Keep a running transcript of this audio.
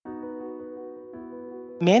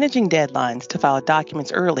Managing deadlines to file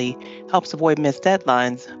documents early helps avoid missed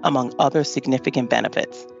deadlines, among other significant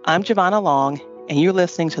benefits. I'm Giovanna Long, and you're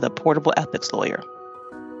listening to The Portable Ethics Lawyer.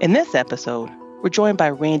 In this episode, we're joined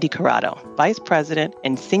by Randy Corrado, Vice President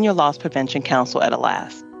and Senior Loss Prevention Counsel at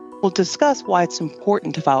Avast. We'll discuss why it's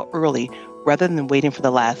important to file early rather than waiting for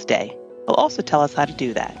the last day. He'll also tell us how to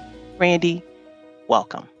do that. Randy,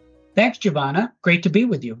 welcome. Thanks, Giovanna. Great to be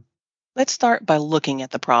with you. Let's start by looking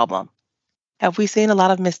at the problem. Have we seen a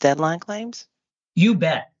lot of missed deadline claims? You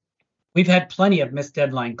bet. We've had plenty of missed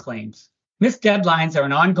deadline claims. Missed deadlines are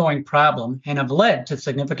an ongoing problem and have led to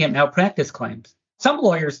significant malpractice claims. Some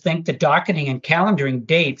lawyers think that docketing and calendaring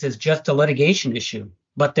dates is just a litigation issue,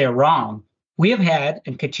 but they're wrong. We have had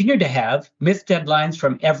and continue to have missed deadlines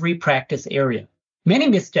from every practice area. Many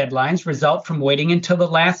missed deadlines result from waiting until the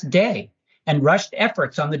last day and rushed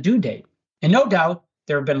efforts on the due date. And no doubt,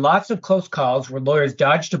 there have been lots of close calls where lawyers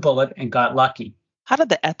dodged a bullet and got lucky. How do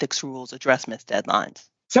the ethics rules address missed deadlines?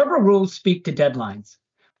 Several rules speak to deadlines.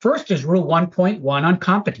 First is Rule 1.1 on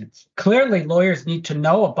competence. Clearly, lawyers need to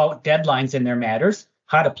know about deadlines in their matters,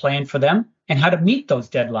 how to plan for them, and how to meet those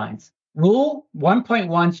deadlines. Rule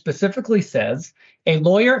 1.1 specifically says, a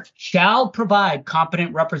lawyer shall provide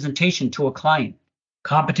competent representation to a client.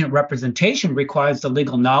 Competent representation requires the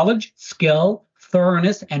legal knowledge, skill,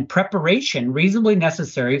 thoroughness, and preparation reasonably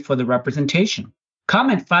necessary for the representation.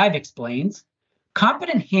 Comment 5 explains,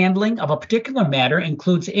 competent handling of a particular matter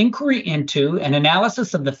includes inquiry into an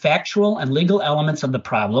analysis of the factual and legal elements of the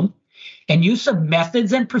problem and use of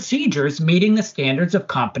methods and procedures meeting the standards of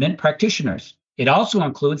competent practitioners. It also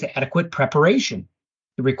includes adequate preparation.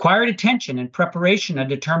 The required attention and preparation are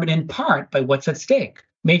determined in part by what's at stake.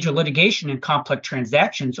 Major litigation and complex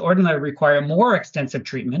transactions ordinarily require more extensive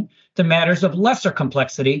treatment than matters of lesser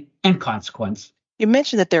complexity and consequence. You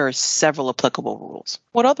mentioned that there are several applicable rules.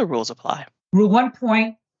 What other rules apply? Rule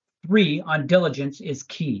 1.3 on diligence is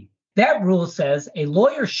key. That rule says a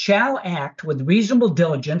lawyer shall act with reasonable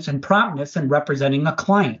diligence and promptness in representing a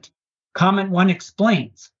client. Comment 1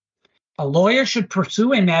 explains, a lawyer should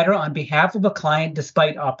pursue a matter on behalf of a client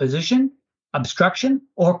despite opposition, obstruction,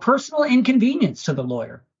 or personal inconvenience to the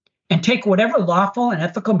lawyer, and take whatever lawful and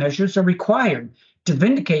ethical measures are required to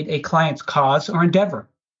vindicate a client's cause or endeavor.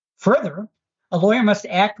 Further, a lawyer must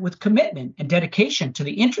act with commitment and dedication to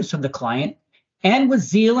the interests of the client and with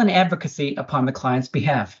zeal and advocacy upon the client's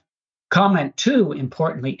behalf. Comment 2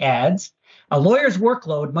 importantly adds, a lawyer's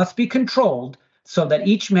workload must be controlled so that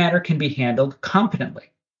each matter can be handled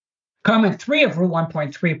competently. Comment 3 of Rule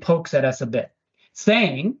 1.3 pokes at us a bit,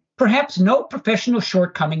 saying, perhaps no professional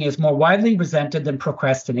shortcoming is more widely resented than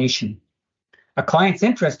procrastination. A client's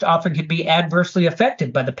interest often can be adversely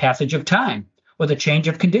affected by the passage of time or the change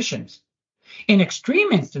of conditions. In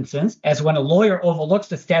extreme instances, as when a lawyer overlooks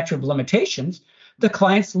the statute of limitations, the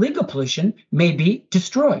client's legal position may be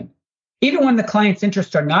destroyed. Even when the client's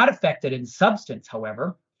interests are not affected in substance,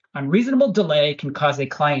 however, unreasonable delay can cause a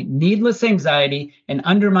client needless anxiety and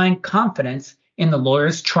undermine confidence in the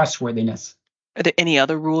lawyer's trustworthiness. Are there any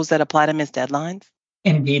other rules that apply to missed deadlines?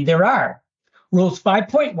 Indeed, there are. Rules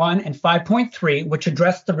 5.1 and 5.3, which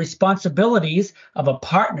address the responsibilities of a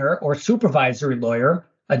partner or supervisory lawyer,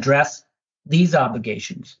 address these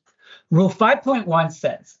obligations. Rule 5.1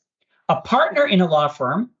 says, a partner in a law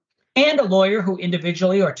firm and a lawyer who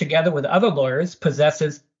individually or together with other lawyers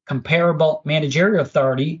possesses comparable managerial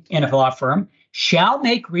authority in a law firm shall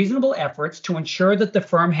make reasonable efforts to ensure that the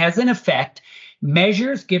firm has in effect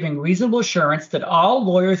measures giving reasonable assurance that all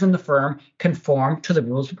lawyers in the firm conform to the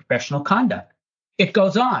rules of professional conduct. It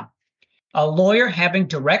goes on. A lawyer having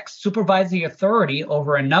direct supervisory authority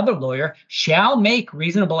over another lawyer shall make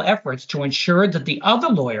reasonable efforts to ensure that the other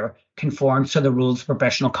lawyer conforms to the rules of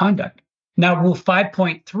professional conduct. Now, Rule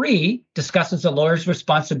 5.3 discusses a lawyer's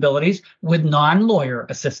responsibilities with non-lawyer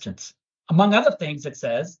assistance. Among other things, it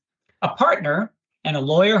says, a partner and a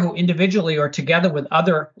lawyer who individually or together with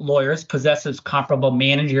other lawyers possesses comparable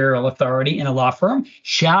managerial authority in a law firm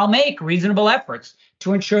shall make reasonable efforts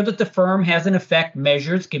to ensure that the firm has in effect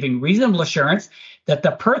measures giving reasonable assurance that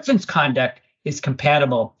the person's conduct is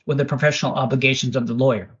compatible with the professional obligations of the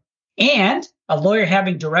lawyer. And a lawyer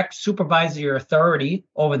having direct supervisory authority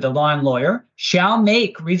over the non-lawyer shall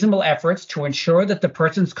make reasonable efforts to ensure that the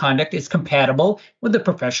person's conduct is compatible with the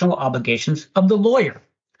professional obligations of the lawyer.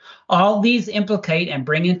 All these implicate and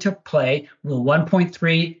bring into play Rule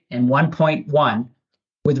 1.3 and 1.1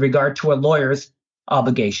 with regard to a lawyer's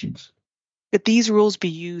obligations. Could these rules be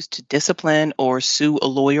used to discipline or sue a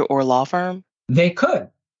lawyer or a law firm? They could.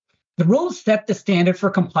 The rules set the standard for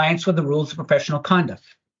compliance with the rules of professional conduct.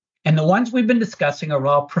 And the ones we've been discussing are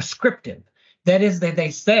all prescriptive, That is, that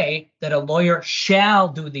they say that a lawyer shall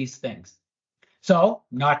do these things. So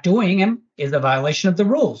not doing them is a violation of the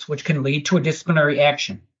rules, which can lead to a disciplinary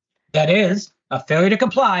action. That is, a failure to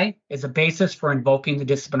comply is a basis for invoking the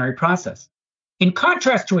disciplinary process. In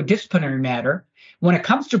contrast to a disciplinary matter, when it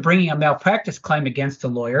comes to bringing a malpractice claim against a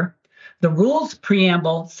lawyer, the rules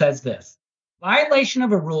preamble says this: violation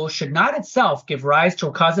of a rule should not itself give rise to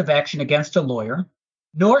a cause of action against a lawyer,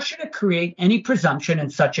 nor should it create any presumption in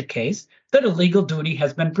such a case that a legal duty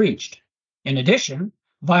has been breached. In addition,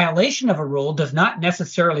 violation of a rule does not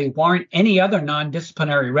necessarily warrant any other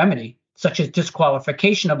non-disciplinary remedy, such as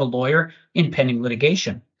disqualification of a lawyer in pending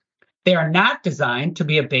litigation. They are not designed to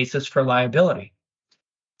be a basis for liability.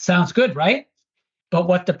 Sounds good, right? But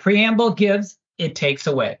what the preamble gives, it takes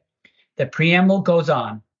away. The preamble goes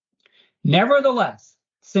on. Nevertheless,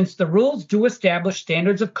 since the rules do establish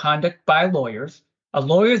standards of conduct by lawyers, a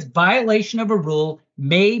lawyer's violation of a rule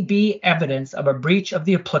may be evidence of a breach of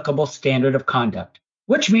the applicable standard of conduct,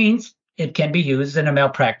 which means it can be used in a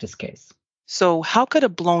malpractice case. So how could a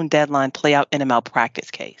blown deadline play out in a malpractice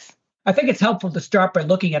case? I think it's helpful to start by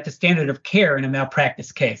looking at the standard of care in a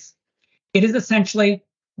malpractice case. It is essentially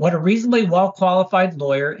what a reasonably well-qualified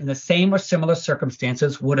lawyer in the same or similar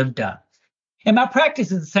circumstances would have done. And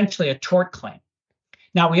malpractice is essentially a tort claim.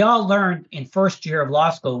 Now, we all learned in first year of law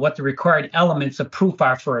school what the required elements of proof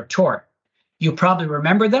are for a tort. You probably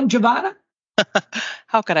remember them, Giovanna?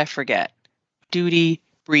 How could I forget? Duty,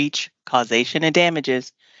 breach, causation, and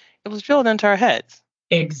damages. It was drilled into our heads.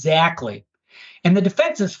 Exactly. And the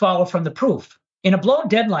defenses follow from the proof. In a blown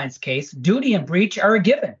deadlines case, duty and breach are a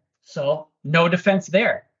given, so no defense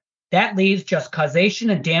there. That leaves just causation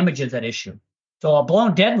and damages at issue. So a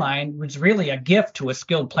blown deadline was really a gift to a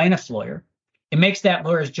skilled plaintiff's lawyer. It makes that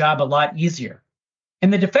lawyer's job a lot easier.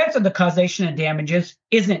 And the defense of the causation and damages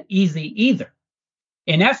isn't easy either.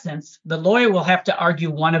 In essence, the lawyer will have to argue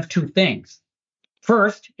one of two things.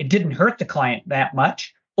 First, it didn't hurt the client that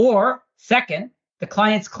much, or second, the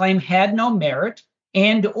client's claim had no merit,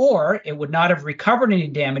 and or it would not have recovered any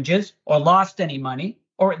damages or lost any money,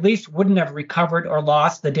 or at least wouldn't have recovered or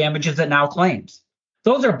lost the damages it now claims.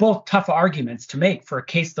 Those are both tough arguments to make for a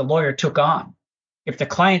case the lawyer took on. If the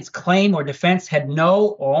client's claim or defense had no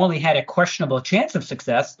or only had a questionable chance of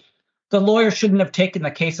success, the lawyer shouldn't have taken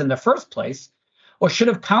the case in the first place, or should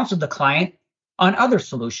have counseled the client on other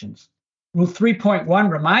solutions. Rule 3.1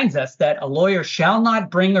 reminds us that a lawyer shall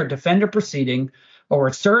not bring or defend a proceeding or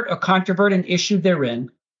assert or controvert an issue therein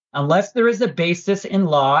unless there is a basis in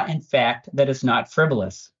law and fact that is not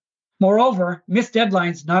frivolous. Moreover, missed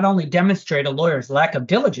deadlines not only demonstrate a lawyer's lack of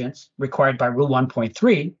diligence required by Rule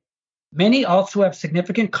 1.3, many also have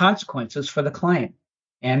significant consequences for the client.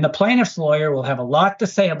 And the plaintiff's lawyer will have a lot to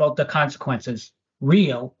say about the consequences,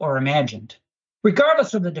 real or imagined.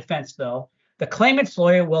 Regardless of the defense, though, the claimant's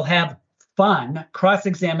lawyer will have fun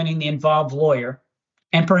cross-examining the involved lawyer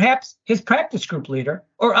and perhaps his practice group leader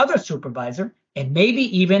or other supervisor, and maybe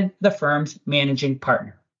even the firm's managing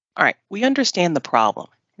partner. All right, we understand the problem.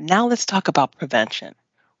 Now let's talk about prevention.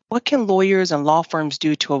 What can lawyers and law firms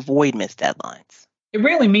do to avoid missed deadlines? It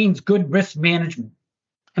really means good risk management,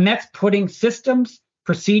 and that's putting systems,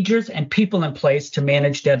 procedures, and people in place to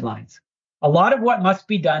manage deadlines. A lot of what must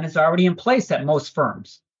be done is already in place at most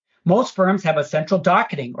firms. Most firms have a central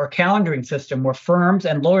docketing or calendaring system where firms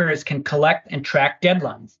and lawyers can collect and track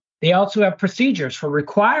deadlines. They also have procedures for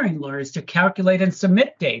requiring lawyers to calculate and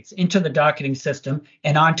submit dates into the docketing system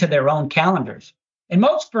and onto their own calendars. And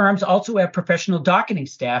most firms also have professional docketing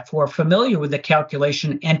staff who are familiar with the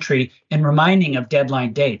calculation, entry, and reminding of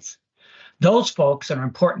deadline dates. Those folks are an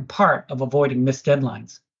important part of avoiding missed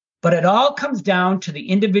deadlines. But it all comes down to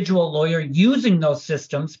the individual lawyer using those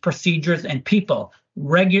systems, procedures, and people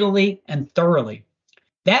regularly and thoroughly.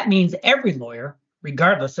 That means every lawyer,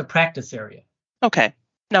 regardless of practice area. Okay.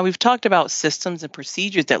 Now we've talked about systems and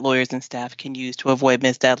procedures that lawyers and staff can use to avoid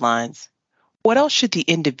missed deadlines. What else should the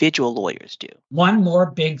individual lawyers do? One more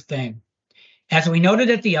big thing. As we noted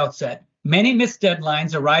at the outset, many missed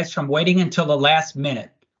deadlines arise from waiting until the last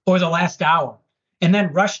minute or the last hour, and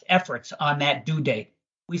then rushed efforts on that due date.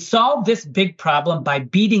 We solve this big problem by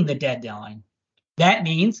beating the deadline. That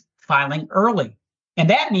means filing early. And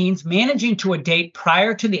that means managing to a date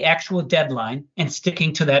prior to the actual deadline and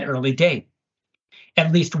sticking to that early date.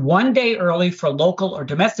 At least 1 day early for local or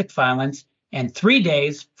domestic filings and 3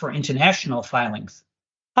 days for international filings.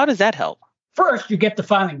 How does that help? First, you get the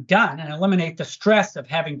filing done and eliminate the stress of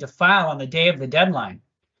having to file on the day of the deadline.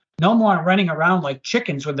 No more running around like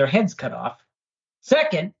chickens with their heads cut off.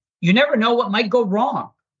 Second, you never know what might go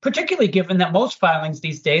wrong, particularly given that most filings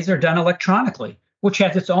these days are done electronically, which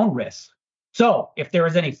has its own risks. So if there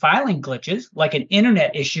is any filing glitches, like an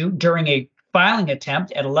internet issue during a filing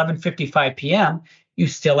attempt at 11:55 p.m., you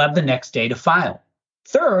still have the next day to file.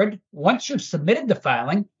 Third, once you've submitted the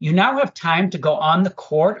filing, you now have time to go on the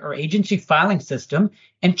court or agency filing system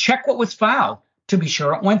and check what was filed to be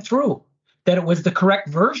sure it went through, that it was the correct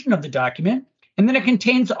version of the document, and that it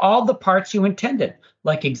contains all the parts you intended,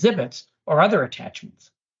 like exhibits or other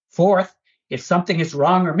attachments. Fourth, if something is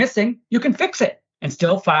wrong or missing, you can fix it and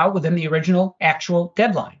still file within the original actual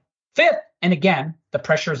deadline. Fifth, and again, the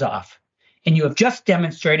pressure is off, and you have just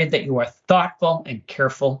demonstrated that you are a thoughtful and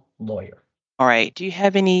careful lawyer. All right. Do you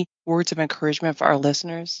have any words of encouragement for our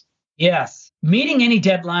listeners? Yes. Meeting any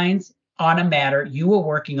deadlines on a matter you are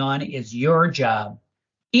working on is your job,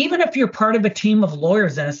 even if you're part of a team of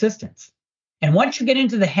lawyers and assistants. And once you get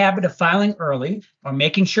into the habit of filing early, or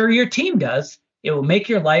making sure your team does, it will make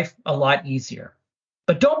your life a lot easier.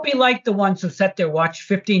 But don't be like the ones who set their watch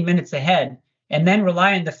 15 minutes ahead and then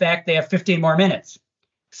rely on the fact they have 15 more minutes.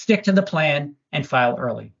 Stick to the plan and file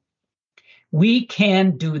early. We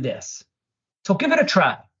can do this. So give it a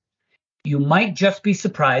try. You might just be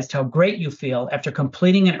surprised how great you feel after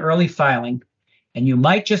completing an early filing, and you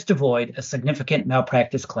might just avoid a significant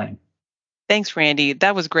malpractice claim. Thanks, Randy.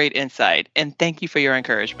 That was great insight, and thank you for your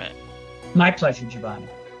encouragement. My pleasure, Giovanna.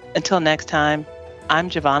 Until next time, I'm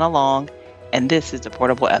Giovanna Long, and this is the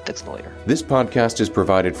Portable Ethics Lawyer. This podcast is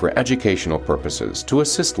provided for educational purposes to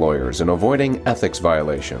assist lawyers in avoiding ethics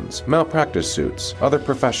violations, malpractice suits, other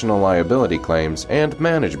professional liability claims, and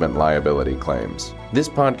management liability claims. This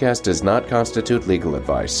podcast does not constitute legal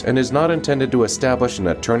advice and is not intended to establish an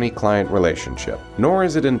attorney-client relationship, nor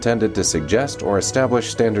is it intended to suggest or establish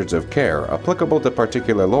standards of care applicable to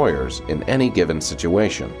particular lawyers in any given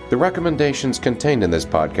situation. The recommendations contained in this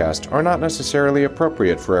podcast are not necessarily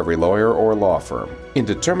appropriate for every lawyer or law firm. In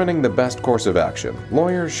determining the best course of action,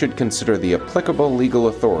 lawyers should consider the applicable legal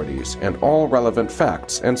authorities and all relevant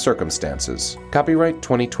facts and circumstances. Copyright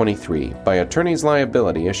 2023 by Attorneys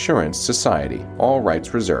Liability Assurance Society. All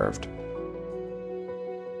rights reserved.